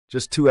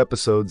Just 2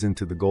 episodes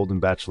into the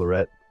Golden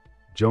Bachelorette,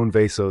 Joan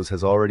Vassos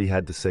has already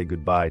had to say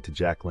goodbye to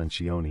Jack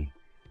Lencioni,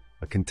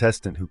 a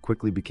contestant who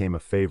quickly became a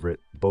favorite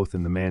both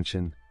in the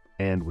mansion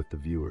and with the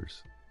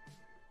viewers.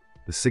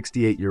 The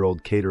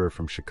 68-year-old caterer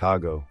from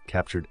Chicago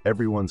captured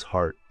everyone's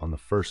heart on the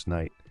first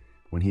night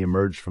when he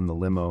emerged from the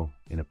limo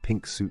in a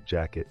pink suit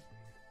jacket,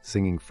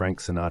 singing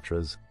Frank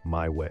Sinatra's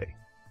My Way.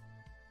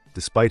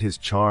 Despite his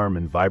charm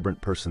and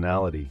vibrant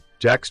personality,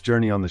 Jack's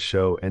journey on the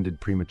show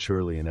ended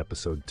prematurely in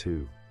episode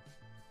 2.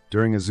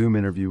 During a Zoom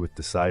interview with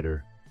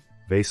Decider,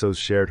 Vassos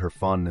shared her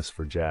fondness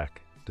for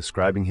Jack,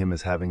 describing him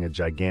as having a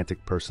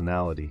gigantic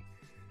personality,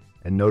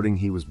 and noting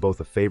he was both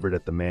a favorite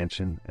at the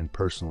mansion and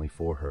personally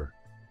for her.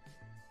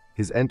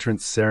 His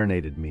entrance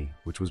serenaded me,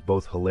 which was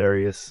both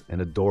hilarious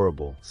and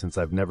adorable since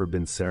I've never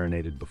been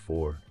serenaded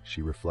before,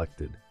 she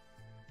reflected.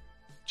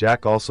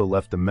 Jack also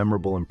left a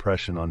memorable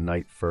impression on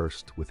night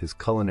first with his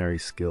culinary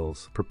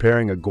skills,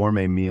 preparing a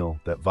gourmet meal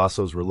that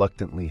Vassos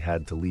reluctantly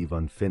had to leave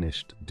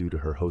unfinished due to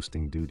her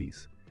hosting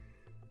duties.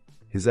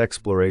 His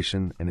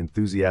exploration and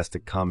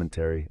enthusiastic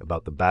commentary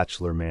about the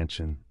Bachelor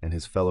mansion and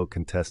his fellow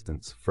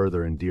contestants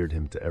further endeared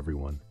him to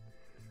everyone.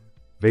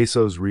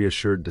 Vassos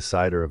reassured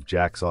Decider of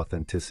Jack's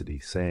authenticity,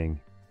 saying,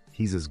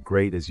 "He's as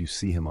great as you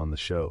see him on the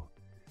show."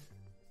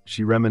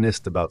 She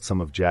reminisced about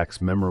some of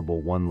Jack's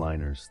memorable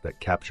one-liners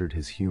that captured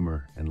his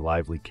humor and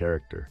lively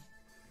character.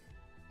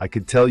 "I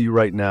could tell you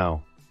right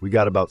now, we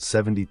got about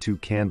 72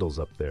 candles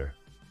up there.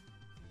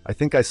 I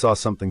think I saw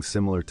something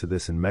similar to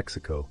this in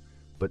Mexico,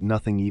 but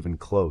nothing even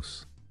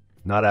close.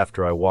 Not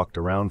after I walked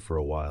around for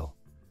a while.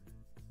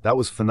 That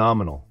was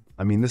phenomenal.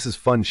 I mean, this is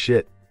fun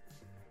shit.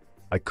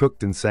 I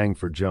cooked and sang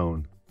for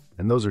Joan,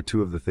 and those are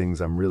two of the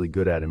things I'm really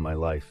good at in my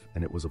life,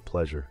 and it was a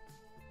pleasure."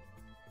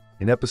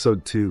 In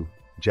episode 2,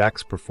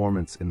 Jack's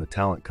performance in the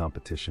talent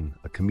competition,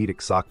 a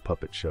comedic sock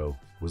puppet show,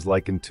 was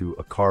likened to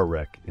a car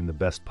wreck in the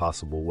best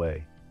possible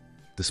way.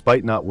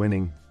 Despite not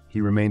winning, he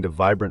remained a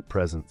vibrant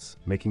presence,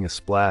 making a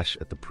splash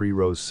at the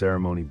pre-rose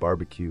ceremony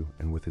barbecue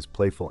and with his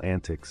playful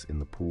antics in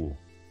the pool.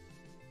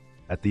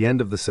 At the end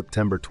of the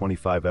September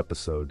 25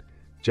 episode,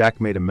 Jack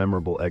made a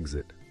memorable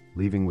exit,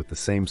 leaving with the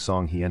same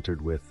song he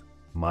entered with,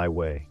 My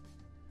Way.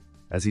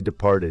 As he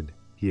departed,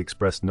 he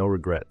expressed no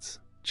regrets,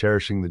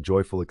 cherishing the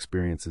joyful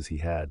experiences he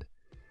had.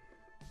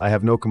 "I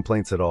have no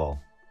complaints at all.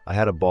 I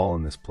had a ball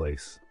in this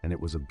place, and it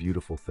was a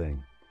beautiful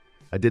thing.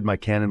 I did my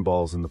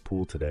cannonballs in the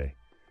pool today.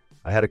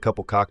 I had a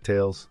couple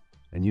cocktails,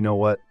 and you know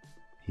what?"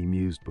 He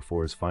mused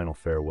before his final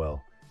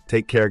farewell.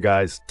 "Take care,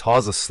 guys.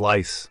 Taw's a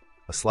slice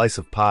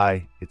of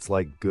pie. It's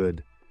like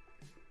good."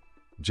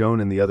 Joan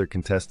and the other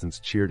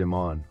contestants cheered him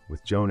on,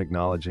 with Joan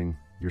acknowledging,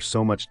 "You're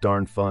so much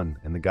darn fun,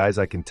 and the guys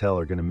I can tell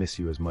are going to miss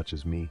you as much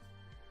as me."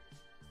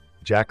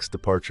 Jack's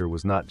departure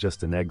was not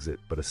just an exit,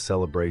 but a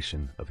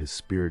celebration of his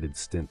spirited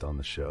stint on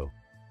the show.